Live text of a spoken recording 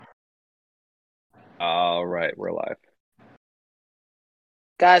All right, we're live.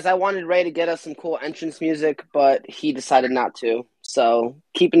 Guys, I wanted Ray to get us some cool entrance music, but he decided not to. So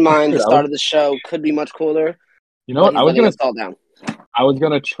keep in mind the Dude, start of the show could be much cooler, you know but what? he's letting us all down. I was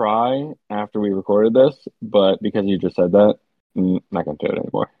gonna try after we recorded this, but because you just said that, I'm not gonna do it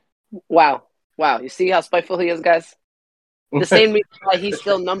anymore. Wow. You see how spiteful he is, guys? The same reason why he's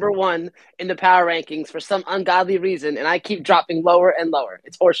still number one in the power rankings for some ungodly reason, and I keep dropping lower and lower.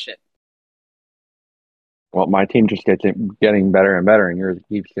 It's horseshit. Well, my team just gets getting better and better, and yours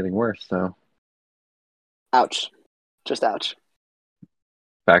keeps getting worse. So, Ouch. Just ouch.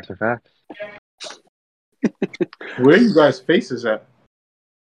 facts are facts. Where are you guys' faces at?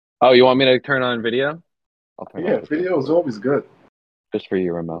 Oh, you want me to turn on video? I'll turn Yeah, on video is always good. just for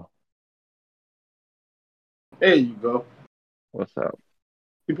you, Ramel. There you go. What's up?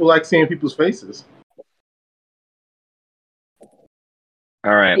 People like seeing people's faces.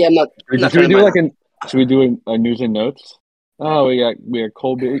 All right. Yeah, I'm not Should we do turning like mine should we do a news and notes? Oh, we got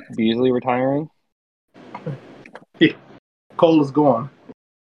Cole Beasley retiring. Cole is gone.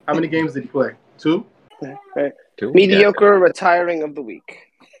 How many games did he play? 2? on. Right. Two? Mediocre retiring of the week.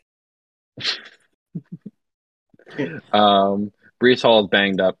 Brees Hall is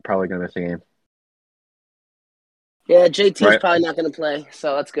banged up, probably gonna miss a game. Yeah, JT's Right. probably not going to play,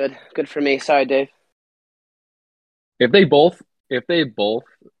 so that's good. Good for me. Sorry, Dave. If they both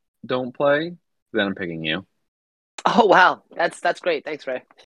don't play, then I'm picking you. Oh wow, that's great. Thanks, Ray.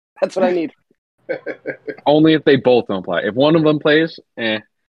 That's what I need. Only if they both don't play. If one of them plays, Ray,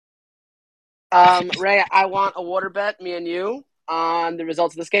 I want a water bet, me and you, on the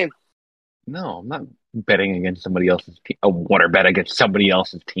results of this game. No, I'm not betting against somebody else's team. A water bet against somebody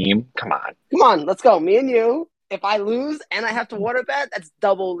else's team. Come on, Let's go. Me and you. If I lose and I have to water bet, that's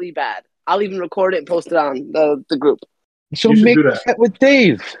doubly bad. I'll even record it and post it on the group. So You should make do a that. bet with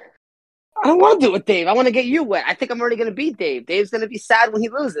Dave. I don't want to do it with Dave. I want to get you wet. I think I'm already going to beat Dave. Dave's going to be sad when he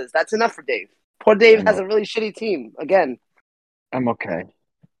loses. That's enough for Dave. Poor Dave has a really shitty team. Again. I'm okay.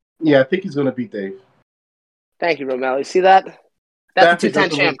 Yeah, I think he's going to beat Dave. Thank you, Romel. You see that? That's a Stafford 2-10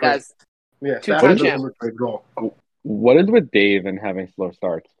 doesn't champ, look great. guys. Yeah, Two-time Stafford doesn't champ. look great at all. What is with Dave and having slow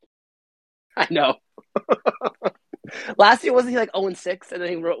starts? I know. Last year, wasn't he like 0-6 and then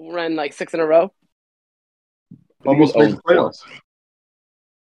he ran like 6 in a row? Almost made the playoffs.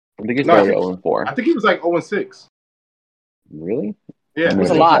 I think he's No, I probably think- 0-4. I think he was like 0-6. Really? Yeah, I'm was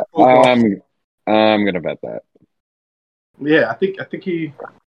gonna a bet lot. that. I'm gonna bet that. Yeah, I think he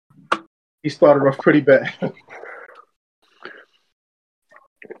started off pretty bad.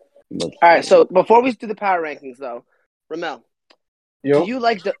 All right, so before we do the power rankings, though, Ramel, Yo, do you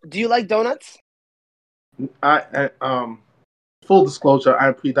like donuts? I full disclosure,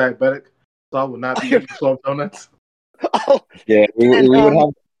 I'm pre-diabetic, so I will not be eating soft donuts. Oh, Yeah, we and,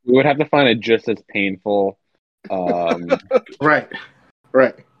 would have to find a just as painful Right.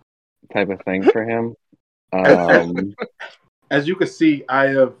 type of thing for him. As you can see, I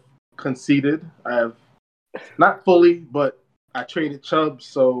have conceded. I have not fully, but I traded Chubb,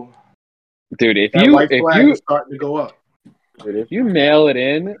 so Dude, if that you white flag is starting to go up. mail it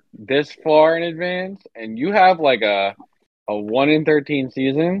in this far in advance and you have like a 1-13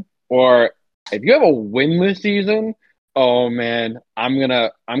 season, or if you have a winless season, oh man, I'm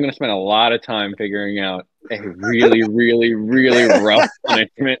gonna spend a lot of time figuring out a really, really, really rough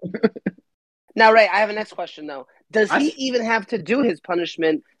punishment. now, Ray, I have a next question, though. Does he even have to do his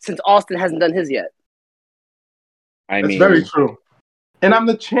punishment since Austin hasn't done his yet? That's very true. And I'm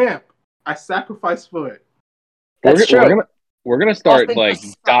the champ. I sacrificed for it. That's true. We're gonna start Austin like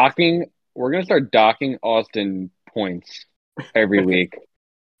just- docking. We're gonna start docking Austin points every week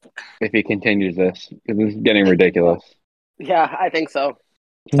if he continues this, because this is getting ridiculous. Yeah, I think so.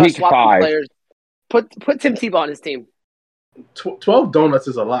 Week Swap 5. players. Put Tim Tebow on his team. 12 donuts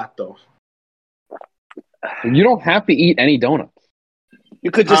is a lot, though. You don't have to eat any donuts. You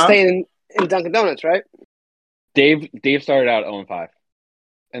could just stay in Dunkin' Donuts, right? Dave started out 0-5,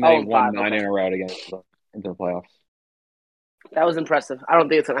 and they 0-5, won 9 okay. in a row to get into the playoffs. That was impressive. I don't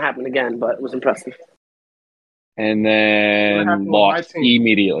think it's going to happen again, but it was impressive. And What then happened with lost my team?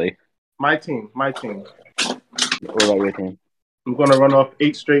 immediately. My team. What about your team? I'm going to run off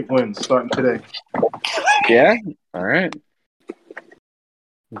 8 straight wins starting today. Yeah? All right.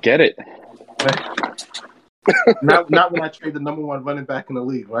 Get it. Not when I trade the number 1 running back in the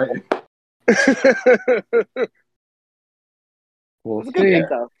league, right? We'll It's a good see. pick,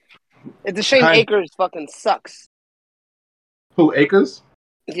 though. It's a shame Hi. Akers fucking sucks. Who, Akers?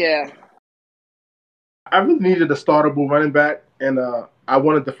 Yeah. I really needed a startable running back, and I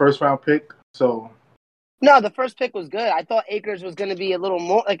wanted the first round pick, so No, the first pick was good. I thought Akers was going to be a little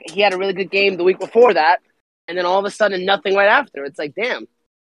more like he had a really good game the week before that, and then all of a sudden nothing right after. It's like, damn.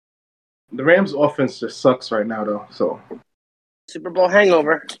 The Rams' offense just sucks right now, though. So Super Bowl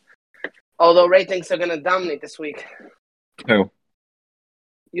hangover. Although Ray thinks they're going to dominate this week. Who?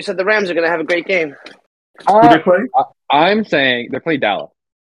 You said the Rams are going to have a great game. who they play? I'm saying they play Dallas.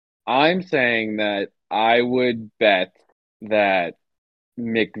 I'm saying that I would bet that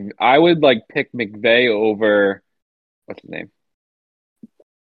I would like pick McVay over what's his name?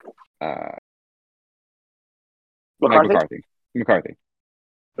 Mike McCarthy.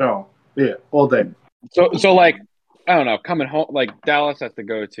 Oh, yeah, all day. So like I don't know, coming home like Dallas has to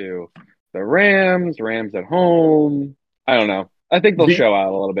go to the Rams at home. I don't know. I think they'll show out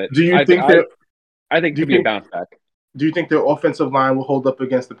a little bit. Do you I think think it could be a bounce back. Do you think their offensive line will hold up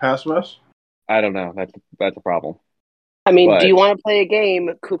against the pass rush? I don't know. That's a problem. I mean, do you want to play a game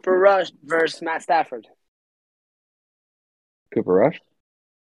Cooper Rush versus Matt Stafford? Cooper Rush?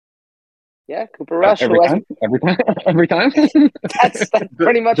 Yeah, Cooper Rush. Every time. That's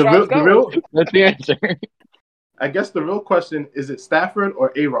pretty much where I was going. That's the answer. I guess the real question is it Stafford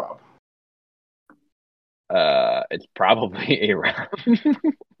or A-Rob? It's probably A-Rob.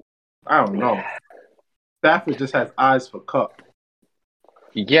 I don't know. Stafford just has eyes for Cup.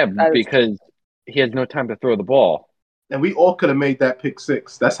 Yeah, because he has no time to throw the ball. And we all could have made that pick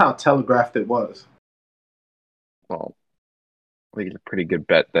six. That's how telegraphed it was. Well, I think it's a pretty good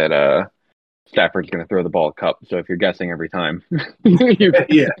bet that Stafford's going to throw the ball at Cup. So if you're guessing every time,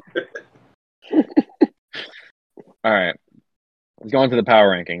 yeah. All right, let's go on to the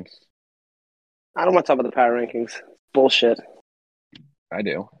power rankings. I don't want to talk about the power rankings. Bullshit. I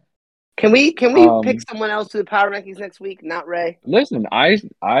do. Can we pick someone else to the power rankings next week? Not Ray. Listen, I'm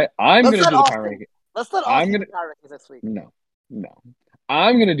going to do the power rankings. Let's let Austin do the power rankings next week. No.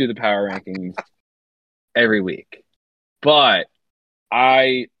 I'm going to do the power rankings every week. But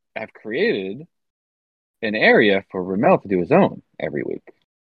I have created an area for Ramel to do his own every week.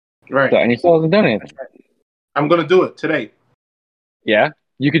 Right. So, and he still hasn't done anything. I'm going to do it today. Yeah?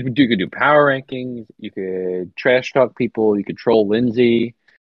 You could do power rankings. You could trash talk people. You could troll Lindsay.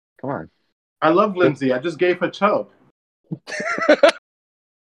 Come on. I love Lindsay. I just gave her Chubb.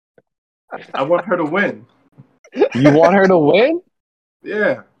 I want her to win. You want her to win?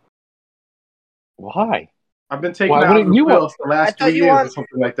 Yeah. Why? I've been taking out the pills the last 3 years or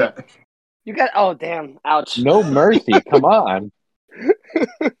something like that. You got damn, ouch. No mercy. Come on.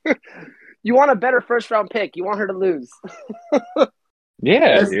 You want a better first round pick. You want her to lose.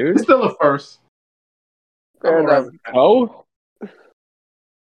 Yeah, dude. It's still a first. Oh?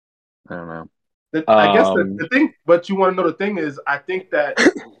 I don't know. I guess the thing, but you want to know the thing is, I think that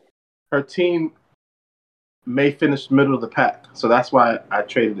her team may finish middle of the pack, so that's why I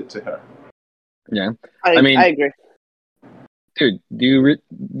traded it to her. Yeah, I agree. Dude,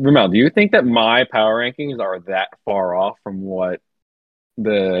 Ramel, do you think that my power rankings are that far off from what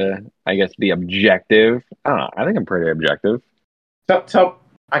the objective? I don't know. I think I'm pretty objective.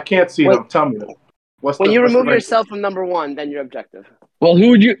 I can't see them. Tell me them. When you remove yourself from number one, then you're objective. Well, who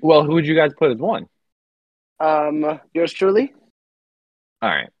would you guys put as one? Yours truly. All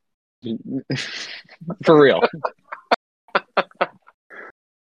right. For real.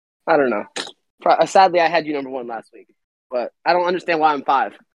 I don't know. Sadly, I had you number one last week, but I don't understand why I'm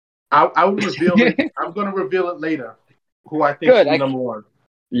 5. I will reveal it. I'm going to reveal it later. Who I think should be number one.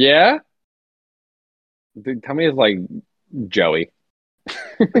 Yeah. Dude, tell me it's like Joey.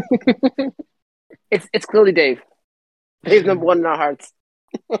 It's clearly Dave. Dave's number one in our hearts.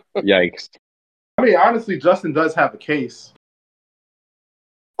 Yikes. I mean, honestly, Justin does have a case.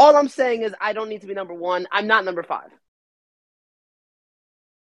 All I'm saying is I don't need to be number one. I'm not number 5.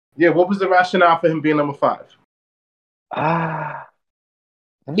 Yeah, what was the rationale for him being number 5?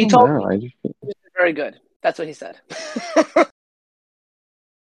 He told me he was very good. That's what he said.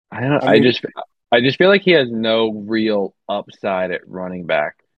 I just feel like he has no real upside at running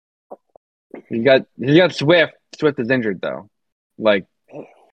back. He's got Swift. Swift is injured though. Like, he'll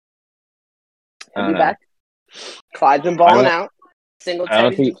be back. Clyde's been balling out.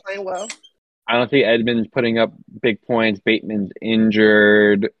 Singletary's been playing well. I don't see Edmonds putting up big points. Bateman's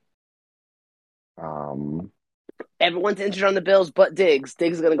injured. Everyone's injured on the Bills, but Diggs.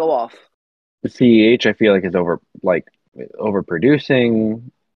 Diggs is gonna go off. The CEH I feel like is overproducing.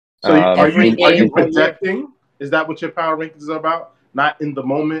 So are you projecting? Is that what your power rankings are about? Not in the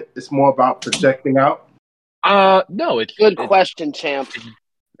moment. It's more about projecting out. No, it's good question, champ.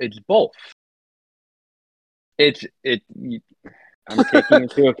 It's both. I'm taking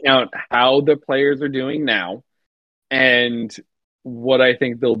into account how the players are doing now and what I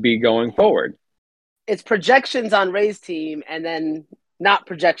think they'll be going forward. It's projections on Ray's team, and then not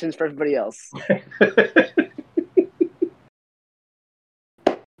projections for everybody else.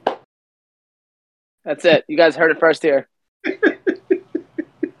 That's it. You guys heard it first here.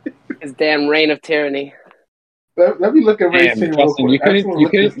 His damn reign of tyranny. Let me look at Ray's team real Justin,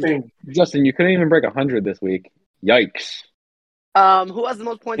 quick. Justin, you couldn't even break 100 this week. Yikes. Who has the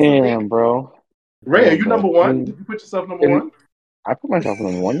most points in the league? Damn, bro. Ray, are you number one? Did you put yourself number one? I put myself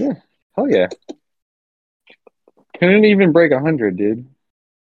number one, yeah. Hell yeah. Couldn't even break 100, dude.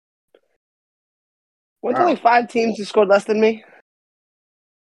 Went to like 5 teams who scored less than me.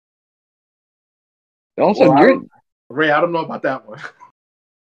 Also, Ray, I don't know about that one.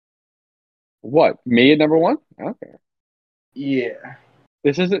 What? Me at number one? Okay. Yeah.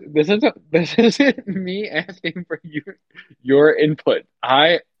 This isn't me asking for your input.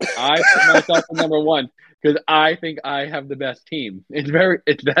 I put myself at number one because I think I have the best team. It's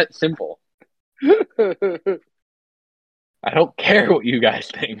that simple. I don't care what you guys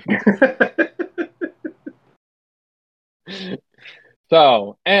think.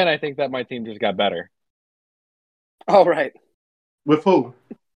 So, and I think that my team just got better. All right. With who?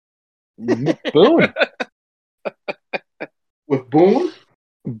 Boone. With Boone?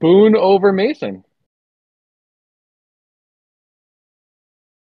 Boone over Mason.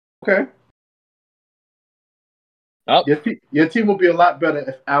 Okay. Oh. Your team will be a lot better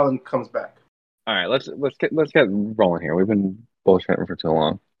if Allen comes back. All right, let's get rolling here. We've been bullshitting for too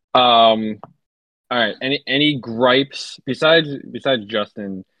long. All right, any gripes besides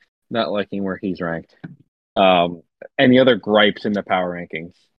Justin not liking where he's ranked? Any other gripes in the power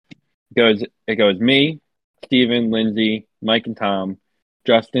rankings? It goes me, Steven, Lindsay, Mike and Tom,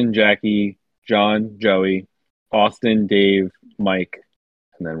 Justin, Jackie, John, Joey, Austin, Dave, Mike,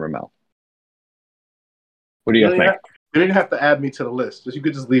 and then Ramel. What do you guys think? You didn't have to add me to the list. You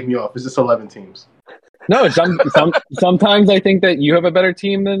could just leave me off. It's just 11 teams. No, sometimes I think that you have a better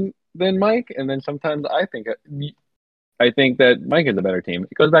team than Mike, and then sometimes I think that Mike is a better team.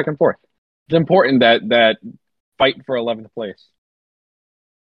 It goes back and forth. It's important that fight for 11th place.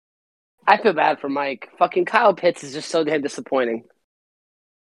 I feel bad for Mike. Fucking Kyle Pitts is just so damn disappointing.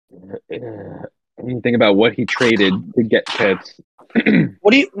 You think about what he traded to get Pitts.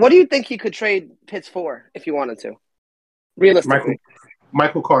 What do you think he could trade Pitts for if he wanted to? Realistically,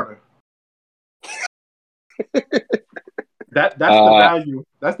 Michael Carter. That's the value.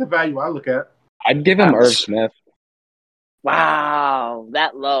 That's the value I look at. I'd give him Irv Smith. Wow,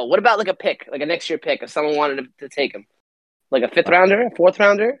 that low. What about like a pick, like a next year pick, if someone wanted to take him, like a 5th rounder, a 4th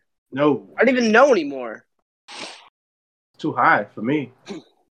rounder? No, I don't even know anymore. It's too high for me.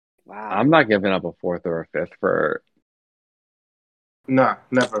 Wow, I'm not giving up a 4th or a 5th for. Nah,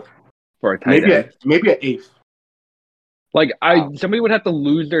 never. For a tight end, maybe an 8th. Like somebody would have to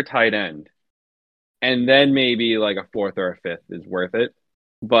lose their tight end, and then maybe like a 4th or a 5th is worth it.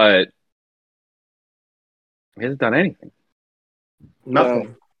 But he hasn't done anything.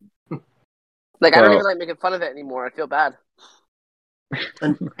 Nothing. Like I don't even like making fun of it anymore. I feel bad.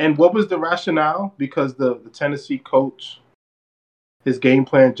 And what was the rationale? Because the Tennessee coach, his game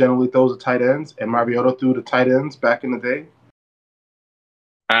plan generally throws the tight ends, and Mariota threw the tight ends back in the day.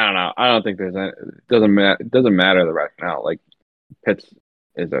 I don't know. I don't think there's any. It doesn't matter the rationale. Like Pitts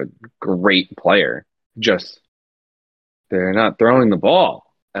is a great player. Just they're not throwing the ball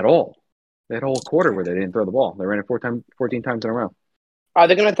at all. That whole quarter where they didn't throw the ball. They ran it 14 times in a row. Are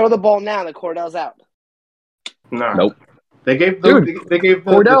they going to throw the ball now that Cordell's out? Nah. Nope. They gave Dude, the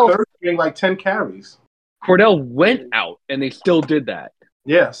third string like 10 carries. Cordell went out, and they still did that.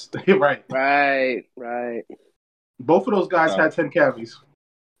 Yes, you're right. Right. Both of those guys had 10 carries.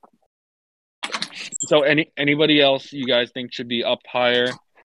 So anybody else you guys think should be up higher?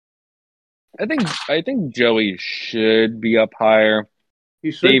 I think Joey should be up higher.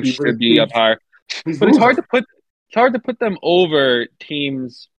 Dave should be up higher. But it's hard to put them over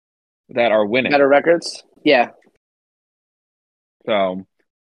teams that are winning. Better records? Yeah. So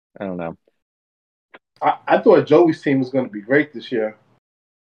I don't know. I thought Joey's team was going to be great this year.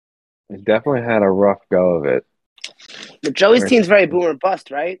 He definitely had a rough go of it. But Joey's team's very boom or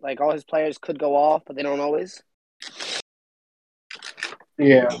bust, right? Like all his players could go off, but they don't always.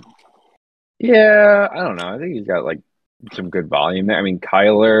 Yeah. Yeah, I don't know. I think he's got like some good volume there. I mean,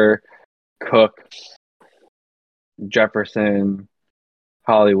 Kyler, Cook, Jefferson,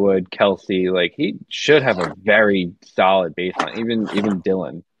 Hollywood, Kelsey, like he should have a very solid baseline. Even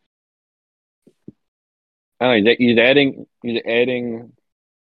Dylan. I don't know, he's adding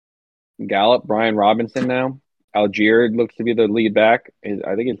Gallup, Brian Robinson now. Algier looks to be the lead back.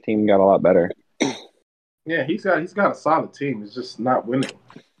 I think his team got a lot better. Yeah, he's got a solid team. It's just not winning.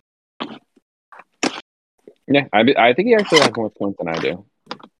 Yeah, I think he actually has more points than I do.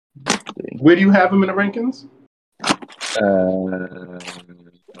 Where do you have him in the rankings?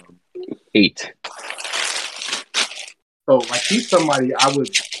 8. So like he's somebody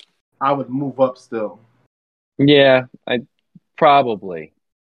I would move up still. Yeah, I probably.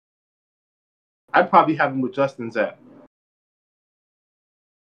 I'd probably have him with Justin's at.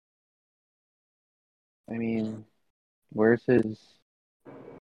 I mean, where's his?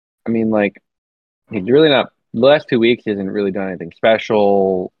 I mean, like he's really not. The last 2 weeks, he hasn't really done anything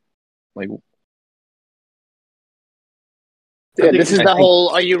special. Like, I Yeah, think this is I the think whole.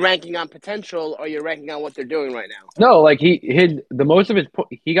 Are you ranking on potential, or are you ranking on what they're doing right now? no, like the most of his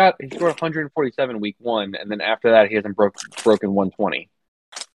he scored 147 week 1, and then after that he hasn't broken 120.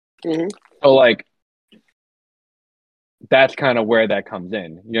 Mm-hmm. So like that's kind of where that comes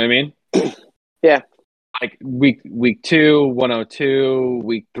in. You know what I mean? Yeah. Like week 2, 102,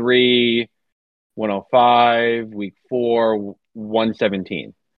 week 3, 105, week 4,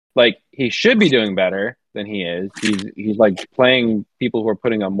 117. Like he should be doing better than he is. He's like playing people who are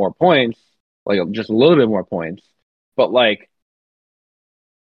putting up more points, like just a little bit more points. But like,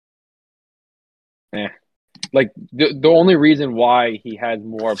 eh. Like the only reason why he has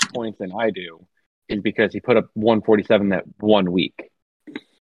more points than I do is because he put up 147 that 1 week.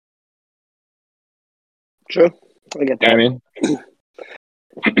 True. I get You know that. what I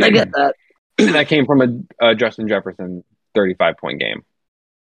mean? I get that. And that came from a Justin Jefferson 35-point game.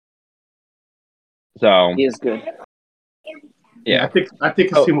 So He is good. yeah, yeah, I think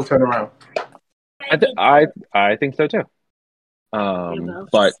his oh, team will turn around. I think so too.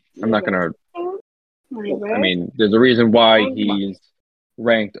 But I'm not gonna. I mean, there's a reason why he's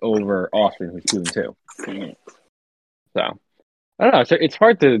ranked over Austin, who's 2-2. So I don't know. It's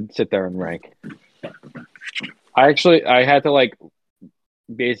hard to sit there and rank. I had to like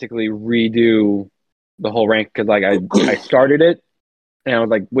basically redo the whole rank because like I started it and I was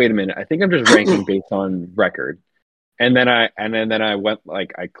like, wait a minute, I think I'm just ranking based on record. And then I went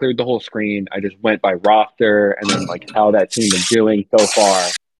like I cleared the whole screen. I just went by roster and then like how that team was doing so far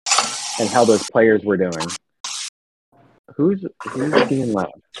and how those players were doing. Who's being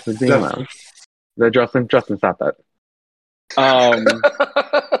loud? Who's being loud? Justin. Is that Justin? Justin, stop that. Um,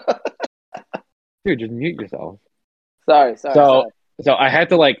 dude, just mute yourself. sorry. So I had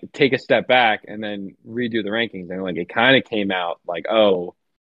to like take a step back and then redo the rankings, and like it kind of came out like, oh,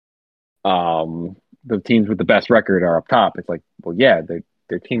 the teams with the best record are up top. It's like, well, yeah,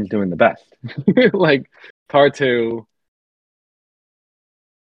 their team's doing the best. Like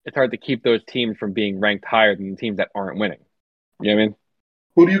it's hard to keep those teams from being ranked higher than the teams that aren't winning. You know what I mean?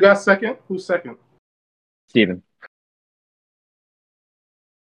 Who do you got second? Who's second? Steven.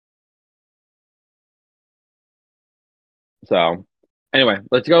 So anyway,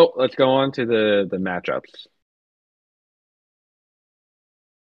 let's go on to the matchups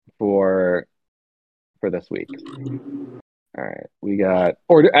for this week. All right, we got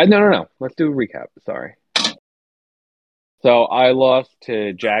no. Let's do a recap. Sorry. So I lost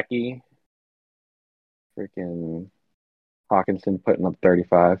to Jackie. Freaking Hawkinson putting up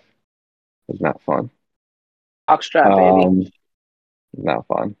 35. It was not fun. Oxtrap, baby. Not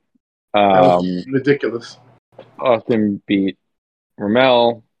fun. That was ridiculous. Austin beat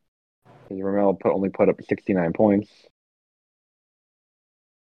Ramel. Because Ramel only put up 69 points.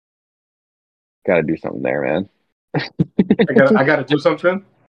 Got to do something there, man. I gotta do something.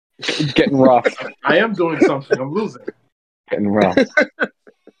 It's getting rough. I am doing something. I'm losing. Getting rough.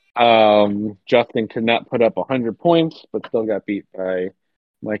 Justin could not put up 100 points, but still got beat by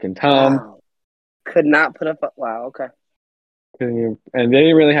Mike and Tom. Wow. Could not put up. Wow. Okay. And they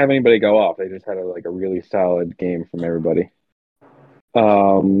didn't really have anybody go off. They just had a really solid game from everybody. He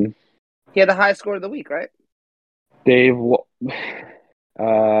had the high score of the week, right? Dave,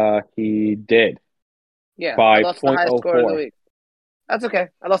 he did. Yeah, I By lost the high score of the 0.04. week. That's okay.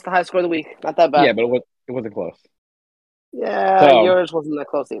 I lost the high score of the week. Not that bad. Yeah, but it wasn't close. Yeah, So, yours wasn't that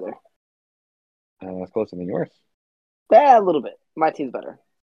close either. it was closer than yours. Yeah, a little bit. My team's better.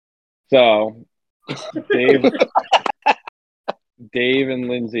 So, Dave and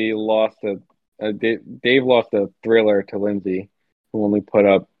Lindsay lost Dave lost a thriller to Lindsay, who only put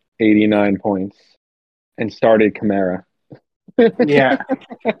up 89 points and started Kamara. Yeah.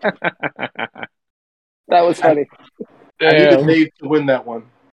 That was funny. I needed Dave to win that one.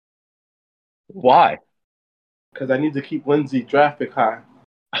 Why? Because I need to keep Lindsay draft pick high.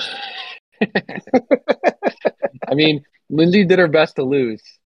 I mean, Lindsay did her best to lose.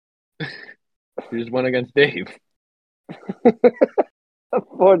 She just went against Dave.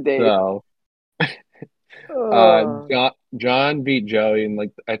 Poor Dave. So, John beat Joey,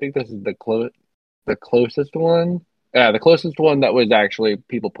 and I think this is the the closest one. Yeah, the closest one that was actually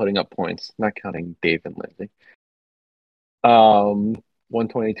people putting up points, not counting Dave and Lindsay.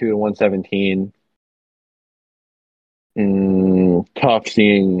 122 to 117. Tough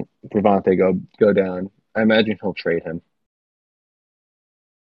seeing Devontae go down. I imagine he'll trade him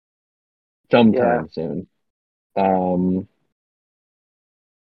sometime soon. Did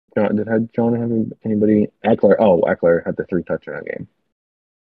John have anybody? Eckler. Oh, Eckler had the 3 touchdown game.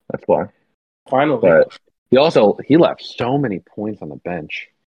 That's why. Finally. But he left so many points on the bench.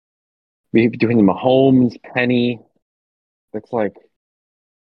 Between the Mahomes, Penny, that's like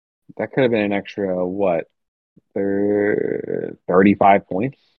that could have been an extra 35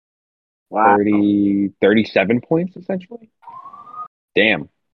 points. Wow. 37 points essentially. Damn.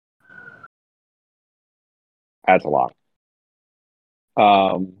 That's a lot.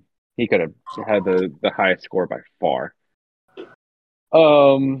 He could have had the highest score by far.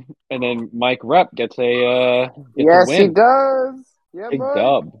 And then Mike Rep gets a Yes, he win. does. Yeah, Big boy.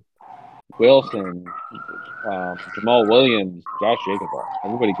 dub. Wilson, Jamal Williams, Josh Jacobs.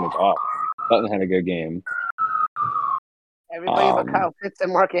 Everybody goes off. Sutton had a good game. Everybody but Kyle Pitts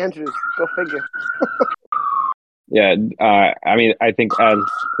and Mark Andrews. Go figure. Yeah, I mean, I think as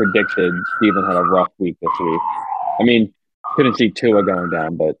predicted, Steven had a rough week this week. I mean, couldn't see Tua going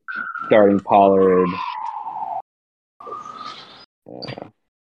down, but starting Pollard,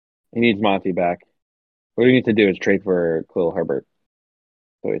 he needs Monty back. What he needs to do is trade for Khalil Herbert,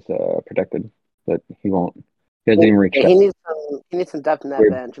 so he's protected, but he won't. He hasn't even reached Yeah, out. he needs some depth in that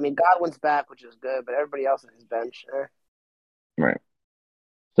bench. I mean, Godwin's back, which is good, but everybody else on his bench. Right.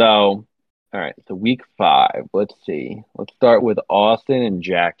 So, all right. So week 5. Let's see. Let's start with Austin and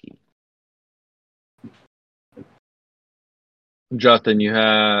Jackie. Justin, you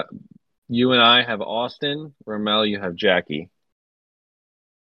and I have Austin. Ramel, you have Jackie.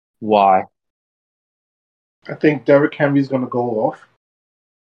 Why? I think Derrick Henry's going to go off.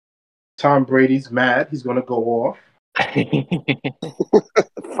 Tom Brady's mad. He's going to go off.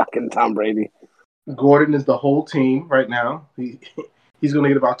 Fucking Tom Brady. Gordon is the whole team right now. He's going to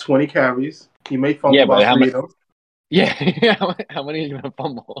get about 20 carries. He may fumble about 3 of them. Yeah, how many are you going to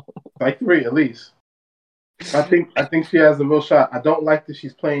fumble? Like 3 at least. I think she has a real shot. I don't like that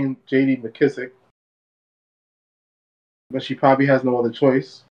she's playing J.D. McKissick, but she probably has no other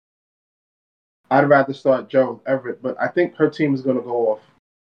choice. I'd rather start Gerald Everett, but I think her team is going to go off.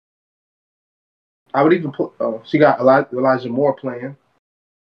 I would even put. She got Elijah Moore playing.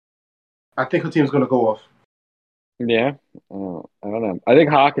 I think her team's going to go off. Yeah, I don't know. I think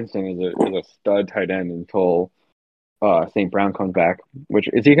Hawkinson is a stud tight end until St. Brown comes back. Which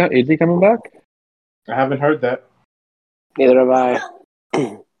is he coming back? I haven't heard that. Neither have I.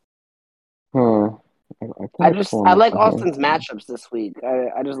 Huh. I like Austin's matchups this week.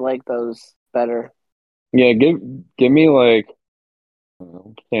 I just like those better. Yeah, give me like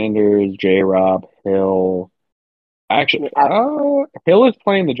Sanders, J-Rob, Hill. Actually, Hill is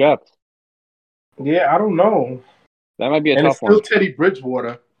playing the Jets. Yeah, I don't know. That might be a and tough one. And it's still Teddy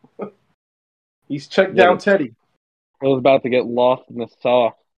Bridgewater. He's checked down Teddy. Hill's about to get lost in the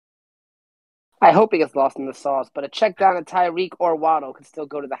sauce. I hope he gets lost in the sauce, but a check down at Tyreek or Waddle could still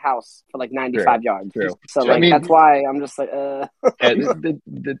go to the house for like 95 yards. True. So that's why I'm just like, Yeah,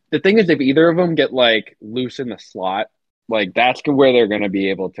 the thing is, if either of them get like loose in the slot, like that's where they're going to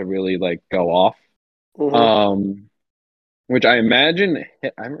be able to really like go off. Mm-hmm. Which I imagine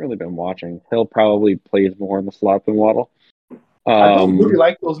I haven't really been watching. Hill probably plays more in the slot than Waddle. I don't really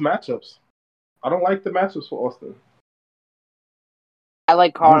like those matchups. I don't like the matchups for Austin. I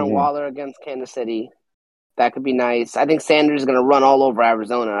like Carr and Waller against Kansas City. That could be nice. I think Sanders is going to run all over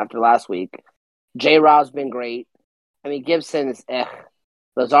Arizona after last week. J-Rob's been great. I mean, Gibson is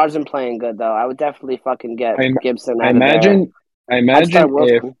Lazard's been playing good, though. I would definitely fucking get Gibson out of there. I imagine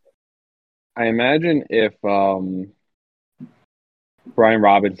if Brian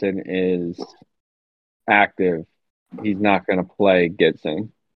Robinson is active, he's not going to play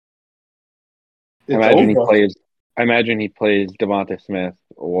Gibson. I imagine he plays Devonta Smith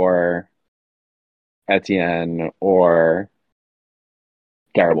or Etienne or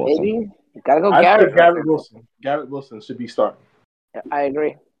Garrett Wilson. Maybe. You gotta go Garrett. Garrett Wilson. Garrett Wilson should be starting. Yeah, I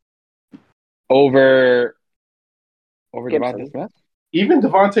agree. Over Devonta Smith? Even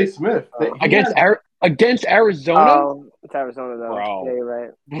Devonta Smith. Against Arizona? Oh, it's Arizona, though. Bro. Yeah, you're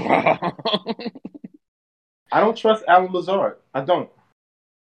right. I don't trust Alan Lazard. I don't.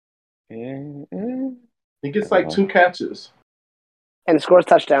 He gets like 2 catches. And scores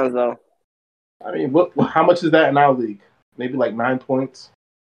touchdowns, though. I mean, how much is that in our league? Maybe like 9 points.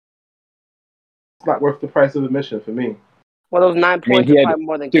 It's not worth the price of admission for me. Well, those 9 I mean, points are probably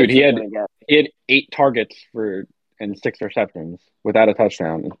more than Gibson's going to get. he had 8 targets and 6 receptions without a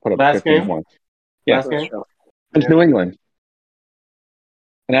touchdown and put up Last 15 game? points. Yeah, Last game? it's New England,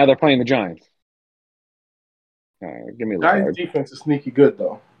 and now they're playing the Giants. Give me Giants Lazard. defense is sneaky good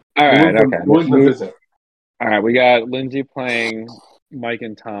though. All right, okay. New England isn't. All right, we got Lindsay playing Mike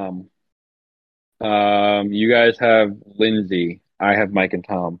and Tom. You guys have Lindsay. I have Mike and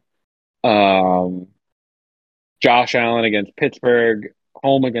Tom. Josh Allen against Pittsburgh.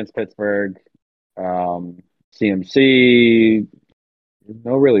 Home against Pittsburgh. CMC.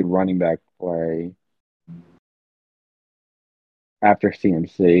 No really running back play after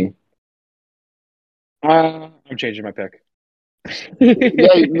CMC. I'm changing my pick.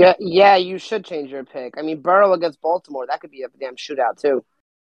 yeah, you should change your pick. I mean, Burrow against Baltimore, that could be a damn shootout too.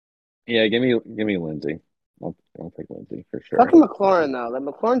 Yeah, give me Lindsay. I'll take Lindsay for sure. Fucking McLaurin though, like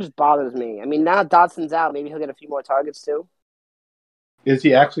McLaurin just bothers me. I mean, now Dotson's out, maybe he'll get a few more targets too. Is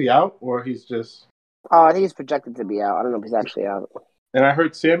he actually out, or he's just? Oh, I think he's projected to be out. I don't know if he's actually out. And I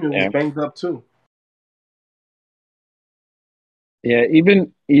heard Samuel was banged up too. Yeah,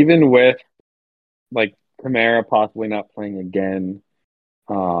 even with like Kamara possibly not playing again,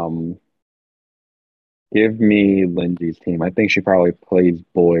 give me Lindsay's team. I think she probably plays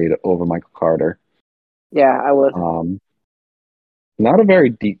Boyd over Michael Carter. Yeah, I would. Not a very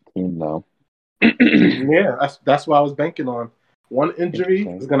deep team though. Yeah, that's what I was banking on. One injury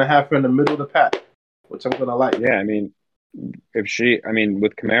is going to have her in the middle of the pack, which I'm going to like. Yeah, I mean,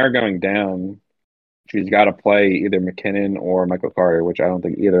 with Kamara going down, she's got to play either McKinnon or Michael Carter, which I don't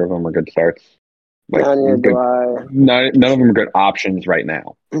think either of them are good starts. Like, Neither do I. None of them are good options right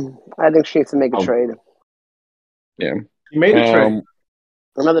now. I think she needs to make a trade. Yeah. He made a trade.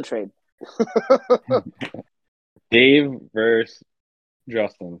 Another trade. Dave versus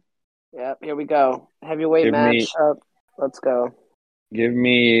Justin. Yep, here we go. Heavyweight match up. Let's go. Give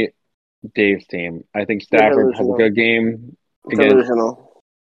me Dave's team. I think Stafford has a good game. Delusional.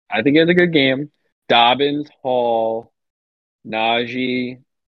 I think he has a good game. Dobbins, Hall, Najee,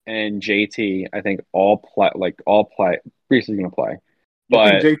 and JT, I think all play. Brees is going to play.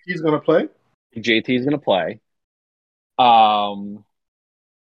 But you think JT's going to play? JT's going to play.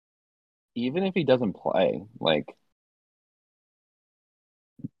 Even if he doesn't play, like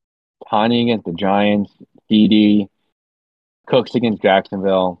Tani against the Giants, DD, Cooks against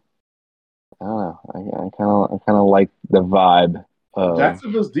Jacksonville. I don't know. I kind of like the vibe of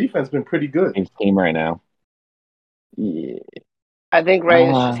Jacksonville's defense been pretty good. His team right now. Yeah. I think Ray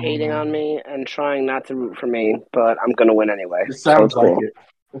is just hating on me and trying not to root for me, but I'm going to win anyway. It sounds like it.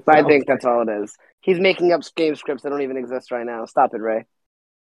 I think that's all it is. He's making up game scripts that don't even exist right now. Stop it, Ray.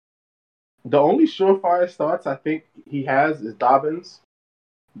 The only surefire starts I think he has is Dobbins,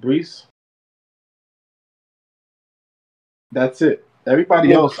 Brees. That's it.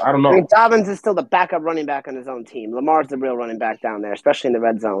 Everybody else, I don't know. I mean, Dobbins is still the backup running back on his own team. Lamar's the real running back down there, especially in the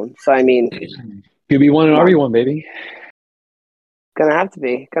red zone. So, I mean... QB1 and RB1, baby. Gonna have to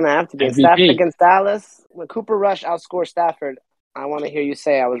be. MVP. Stafford against Dallas. When Cooper Rush outscores Stafford, I want to hear you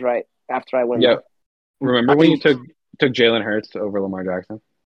say I was right after I win. Yeah. Remember when you took Jalen Hurts over Lamar Jackson?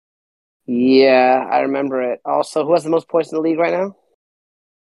 Yeah, I remember it. Also, who has the most points in the league right now?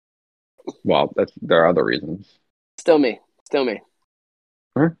 Well, there are other reasons. Still me.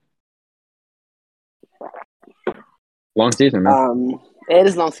 Huh? Long season, man. It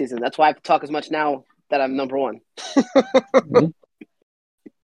is long season. That's why I talk as much now that I'm number one. Mm-hmm.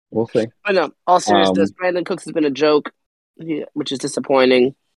 We'll see. But no, all seriousness, Brandon Cooks has been a joke, which is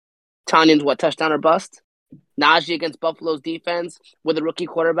disappointing. Tanyan's touchdown or bust? Najee against Buffalo's defense with a rookie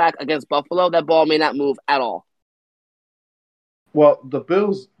quarterback against Buffalo, that ball may not move at all. Well, the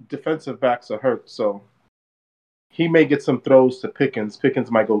Bills' defensive backs are hurt, so he may get some throws to Pickens.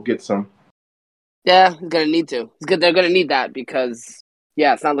 Pickens might go get some. Yeah, he's going to need to. They're going to need that because,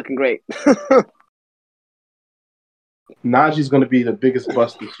 it's not looking great. Najee's going to be the biggest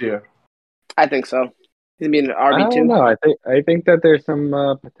bust this year. I think so. He's going to be an RB2. I don't know. I think that there's some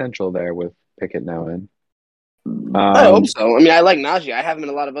potential there with Pickett now in. I hope so. I mean, I like Najee. I have him in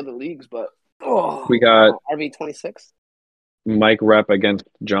a lot of other leagues, but we got RB26. Mike Rep against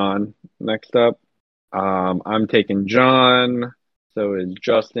John next up. I'm taking John. So is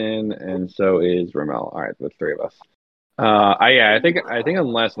Justin, and so is Ramel. All right, that's 3 of us. I think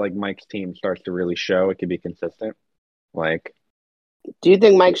unless Mike's team starts to really show, it could be consistent. Do you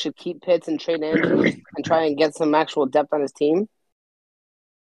think Mike should keep Pitts and trade Andrews and try and get some actual depth on his team?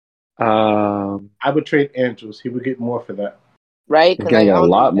 I would trade Andrews. He would get more for that. Right? He's going to get a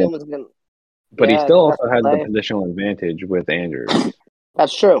lot more. But he still also has the positional advantage with Andrews.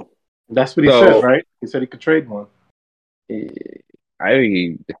 That's true. That's what he said, right? He said he could trade one. I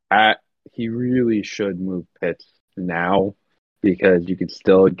think he really should move Pitts now because you could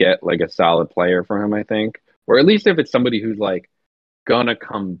still get like a solid player for him, I think. Or at least if it's somebody who's like gonna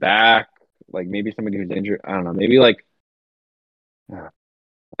come back, like maybe somebody who's injured. I don't know. Maybe like I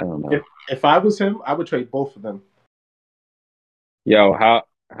don't know. If I was him, I would trade both of them. Yo, how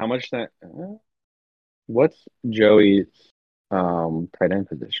much that? What's Joey's tight end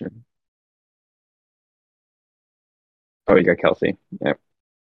position? Oh, you got Kelsey. Yep.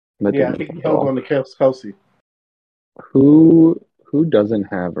 That Yeah, I didn't think he at held all. on to Kelsey. Who doesn't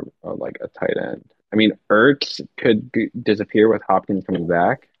have like a tight end? I mean, Ertz could disappear with Hopkins coming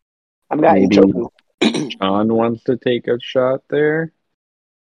back. I've got you Maybe choking. John wants to take a shot there.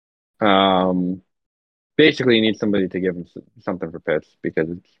 Um, Basically, you need somebody to give him something for Pitts because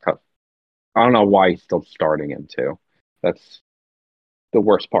it's tough. I don't know why he's still starting him too. That's the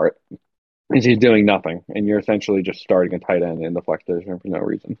worst part. Is he's doing nothing, and you're essentially just starting a tight end in the flex position for no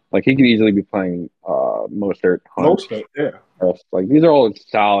reason. Like he could easily be playing Mostert, Hunt, Most of it, yeah. Like these are all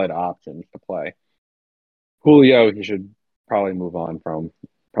solid options to play. Julio, he should probably move on from.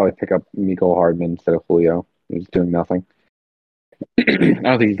 Probably pick up Miko Hardman instead of Julio. He's doing nothing. I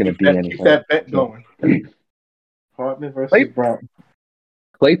don't think he's going to be Keep anything. that bet going. Hartman versus Clay, Brown.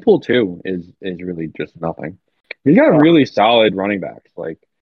 Claypool too is really just nothing. He's got really solid running backs. Like,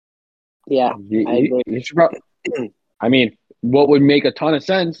 yeah, I agree. he should probably. I mean, what would make a ton of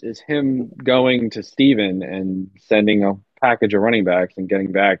sense is him going to Steven and sending a package of running backs and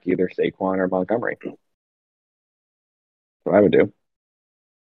getting back either Saquon or Montgomery. That's what I would do.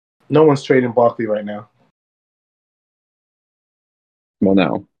 No one's trading Barkley right now. Well,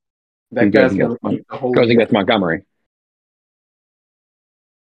 no. That guy's going to keep the whole Because he year. gets Montgomery.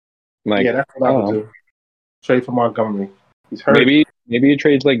 Like, Yeah, that's what I would do. Trade for Montgomery. He's hurt. Maybe he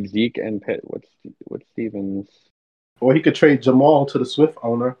trades like Zeke and Pitt. What's Stevens? Or he could trade Jamal to the Swift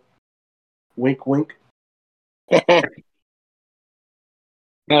owner. Wink, wink.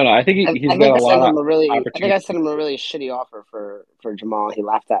 No, I think he's I got think a lot of I think I opportunity. sent him a really shitty offer for Jamal. He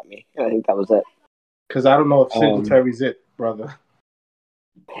laughed at me, and I think that was it. Because I don't know if Singletary's it, brother.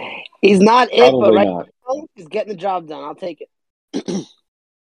 He's not it, but right not. now he's getting the job done. I'll take it.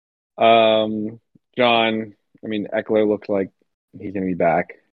 John. I mean, Eckler looks like he's going to be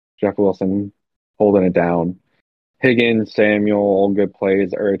back. Jeff Wilson holding it down. Higgins, Samuel, all good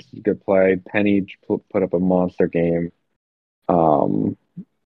plays. Ertz, good play. Penny put up a monster game.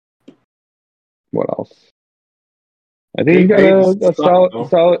 What else? I think Gabe you got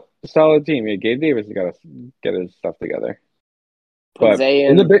Davis solid team. Yeah, Gabe Davis has got to get his stuff together. Put Zay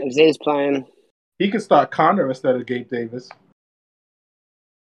in. If Zay's playing, he could start Connor instead of Gabe Davis.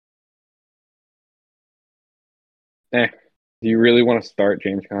 Do you really want to start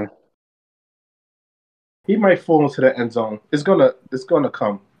James Conner? He might fall into the end zone. It's gonna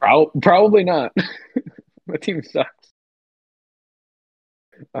come. Probably not. The team sucks.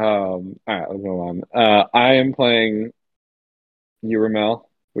 All right, let's go on. I am playing you, Ramel.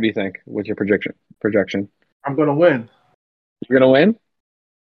 What do you think? What's your projection? I'm gonna win. You're gonna win?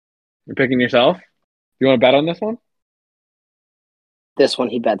 You're picking yourself? You want to bet on this one? This one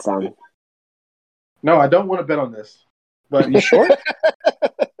he bets on. No, I don't want to bet on this. But you sure?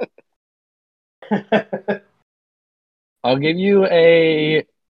 I'll give you a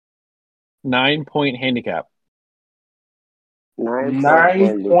 9-point handicap.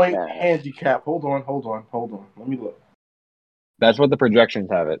 9-point handicap. Hold on. Let me look. That's what the projections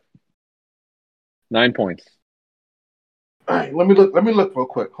have it. 9 points. All right, let me look real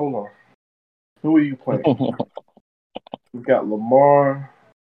quick. Hold on. Who are you playing? We've got Lamar.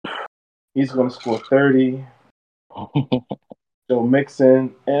 He's going to score 30. Joe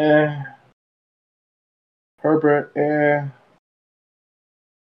Mixon, Herbert,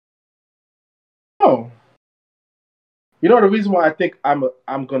 Oh, you know the reason why I think I'm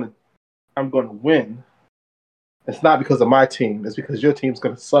gonna win. It's not because of my team. It's because your team's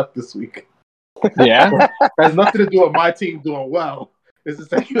gonna suck this week. Yeah, it has nothing to do with my team doing well. It's just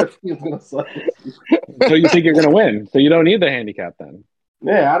that your team's gonna suck this week. So you think you're gonna win? So you don't need the handicap then?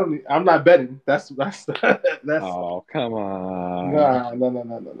 Yeah, I'm not betting. That's. Oh, come on. No.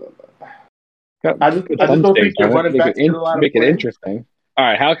 I just don't think your running backs get a lot of make play. it interesting. All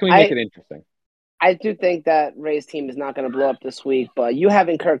right, how can we make it interesting? I do think that Ray's team is not going to blow up this week, but you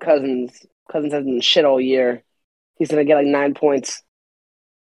having Kirk Cousins has been shit all year. He's going to get like 9 points.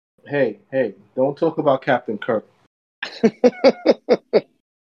 Hey, don't talk about Captain Kirk.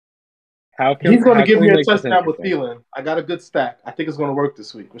 He's going to give me a touchdown with Thielen. I got a good stack. I think it's going to work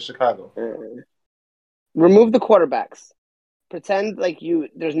this week with Chicago. Remove the quarterbacks. Pretend like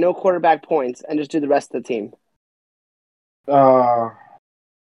there's no quarterback points and just do the rest of the team. I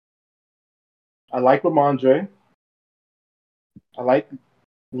like Ramondre. I like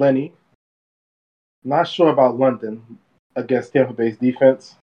Lenny. Not sure about London against Tampa Bay's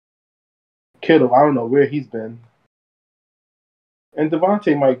defense. Kittle, I don't know where he's been. And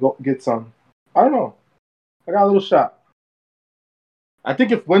Devontae might get some. I don't know. I got a little shot. I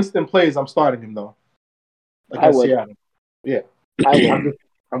think if Winston plays, I'm starting him though against Seattle. Yeah,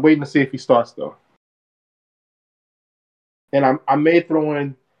 I'm waiting to see if he starts though. And I may throw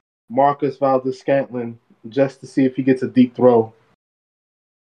in Marcus Valdes-Scantling just to see if he gets a deep throw.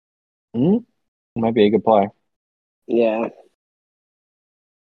 Might be a good play. Yeah.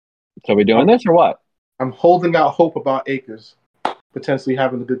 So we doing this or what? I'm holding out hope about Akers potentially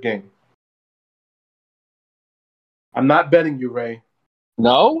having a good game. I'm not betting you, Ray.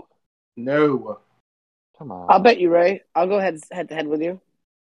 No? No. Come on. I'll bet you, Ray. I'll go head to head with you.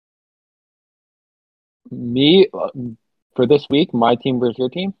 Me, for this week, my team versus your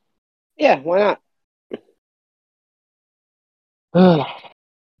team? Yeah, why not?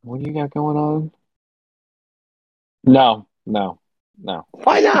 What do you got going on? No.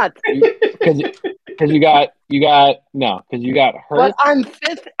 Why not? Because you got Hurts. But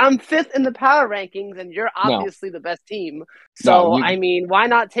I'm fifth in the power rankings, and you're obviously the best team. So I mean, why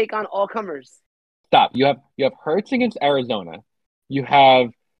not take on all comers? Stop. You have Hurts against Arizona. You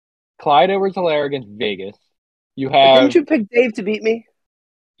have Clyde Edwards-Helaire against Vegas. You have. Didn't you pick Dave to beat me?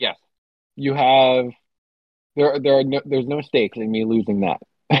 Yes. You have. There's no stakes in me losing that.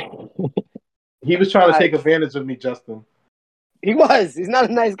 He was trying to take advantage of me, Justin. He was. He's not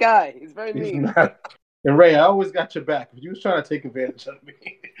a nice guy. He's very mean. Not. And Ray, I always got your back. If you was trying to take advantage of me.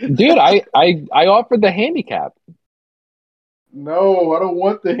 Dude, I offered the handicap. No, I don't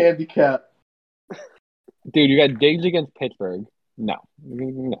want the handicap. Dude, you got Diggs against Pittsburgh. No,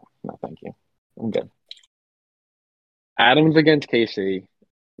 thank you. I'm good. Adams against KC.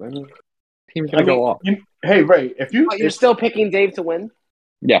 Team's gonna go off. Hey Ray, you're still picking Dave to win?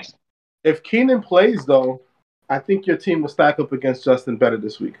 Yes. If Keenan plays, though, I think your team will stack up against Justin better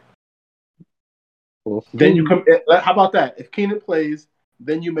this week. Then you come. How about that? If Keenan plays,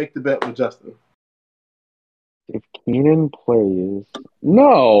 then you make the bet with Justin. If Keenan plays,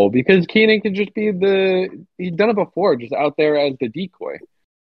 no, because Keenan can just be he's done it before, just out there as the decoy.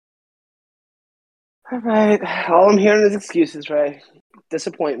 All right. All I'm hearing is excuses, Ray.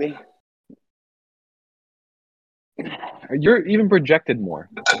 Disappoint me. You're even projected more.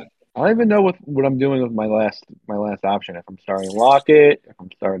 I don't even know what I'm doing with my last option. If I'm starting Lockett, if I'm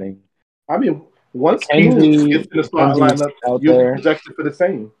starting. I mean, once Keenan gets in the start lineup, you'll be projected for the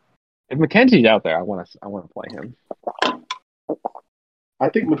same. If McKenzie's out there, I want to play him. I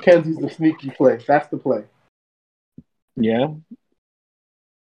think McKenzie's the sneaky play. That's the play. Yeah.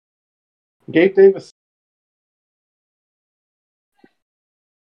 Gabe Davis.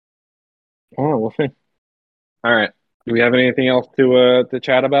 Oh, we'll see. All right. Do we have anything else to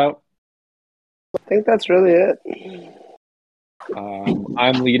chat about? I think that's really it.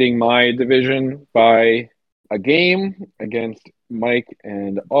 I'm leading my division by a game against Mike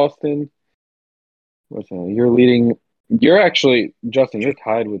and Austin. You're actually, Justin, you're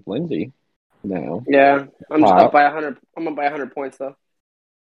tied with Lindsay now. Yeah, I'm up by 100. I'm up by 100 points though.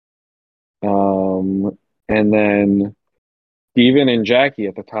 And then Steven and Jackie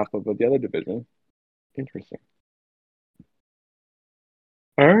at the top of the other division. Interesting.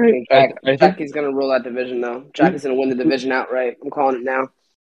 All right. Jackie's going to rule that division, though. Jackie's going to win the division outright. I'm calling it now.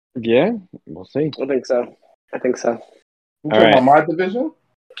 Yeah, we'll see. I think so. You talking about my division?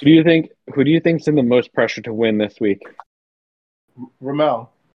 Who do you think's in the most pressure to win this week? Ramel.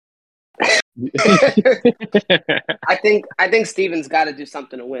 I think Steven's got to do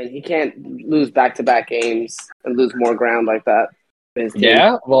something to win. He can't lose back-to-back games and lose more ground like that.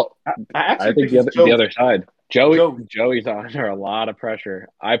 Yeah, well, I think the other side. Joey's under a lot of pressure.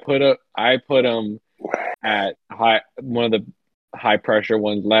 I put him at one of the high pressure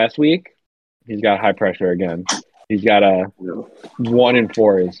ones last week. He's got high pressure again. He's got a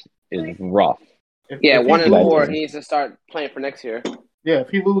 1-4 is rough. If 1-4, he needs to start playing for next year. Yeah, if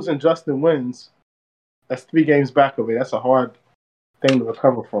he loses and Justin wins, that's 3 games back of it. That's a hard thing to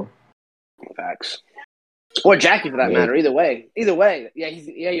recover from. Facts. Or Jackie, for that matter. Either way. Yeah,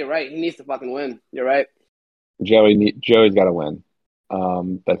 you're right. He needs to fucking win. You're right. Joey's got to win.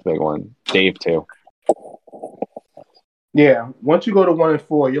 That's a big one. Dave too. Yeah, once you go to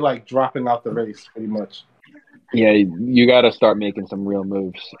 1-4, you're like dropping out the race pretty much. Yeah, you got to start making some real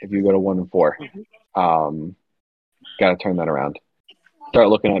moves if you go to 1-4. Got to turn that around. Start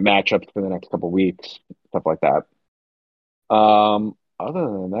looking at matchups for the next couple weeks, stuff like that. other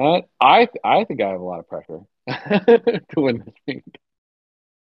than that, I think I have a lot of pressure to win this week.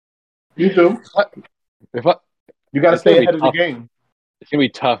 You do. If I, You got to it's gonna stay be ahead of the tough. game. It's gonna be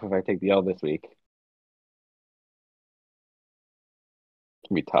tough if I take the L this week. It's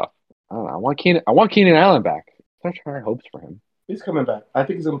gonna be tough. I don't know. I want Keenan Allen back. Such high hopes for him. He's coming back. I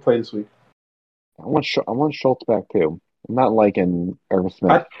think he's going to play this week. I want Schultz back too. I'm not liking Irv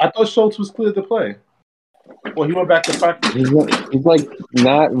Smith. I thought Schultz was cleared to play. Well, he went back to practice. He's like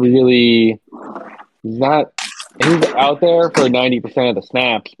not really. He's not. He's out there for 90% of the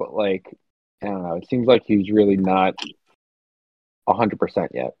snaps, but like I don't know. It seems like he's really not 100%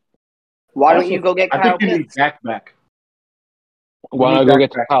 yet. Why Also, don't you go get I Kyle think you need Pitts? back. Why don't I go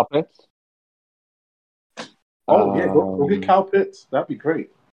get Kyle Pitts? Oh, yeah. Go get Kyle Pitts. That'd be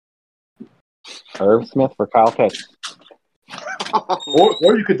great. Irv Smith for Kyle Pitts.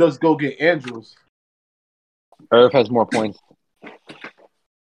 Or you could just go get Andrews. Irv has more points.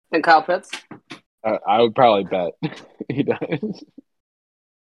 And Kyle Pitts? I would probably bet he does.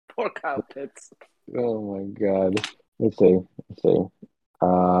 Poor Kyle Pitts. Oh my god. Let's see.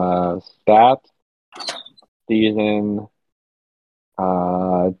 Stats, season,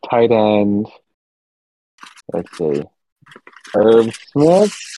 tight end. Let's see. Irv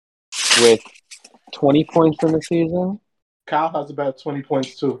Smith with 20 points in the season. Kyle has about 20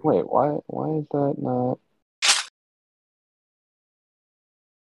 points too. Wait, why is that not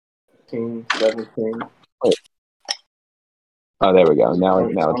 17. Wait. Oh, there we go. Now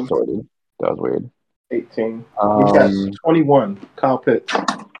it's sorted. That was weird. 18. He has 21. Kyle Pitts.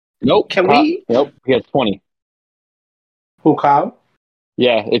 Nope. Nope. He has 20. Who, Kyle?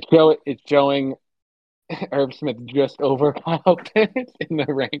 Yeah, it's showing Irv Smith just over Kyle Pitts in the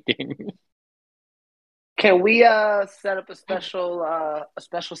rankings. Can we set up a special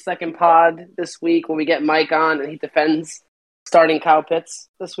second pod this week when we get Mike on and he defends starting Kyle Pitts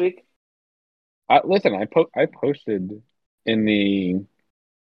this week? Listen, I posted in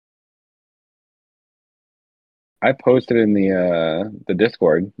the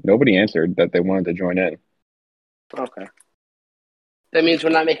Discord. Nobody answered that they wanted to join in. Okay. That means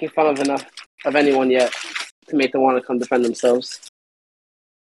we're not making fun of anyone yet to make them want to come defend themselves.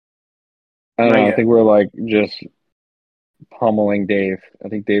 I don't know. I think we're like just pummeling Dave. I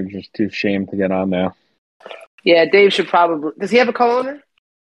think Dave's just too ashamed to get on now. Yeah, Dave should probably. Does he have a co-owner?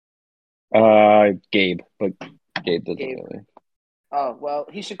 Gabe, but Gabe doesn't really. Oh, well,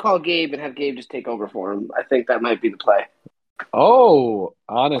 he should call Gabe and have Gabe just take over for him. I think that might be the play. Oh,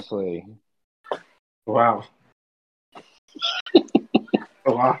 honestly. Wow.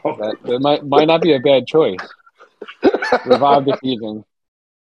 Wow. That might not be a bad choice. Revive the season.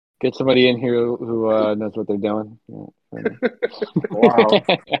 Get somebody in here who knows what they're doing. Wow.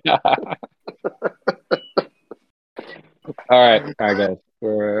 All right, guys.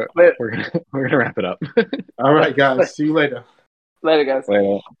 We're gonna wrap it up. All right, guys. See you later. Later, guys.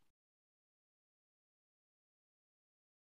 Later.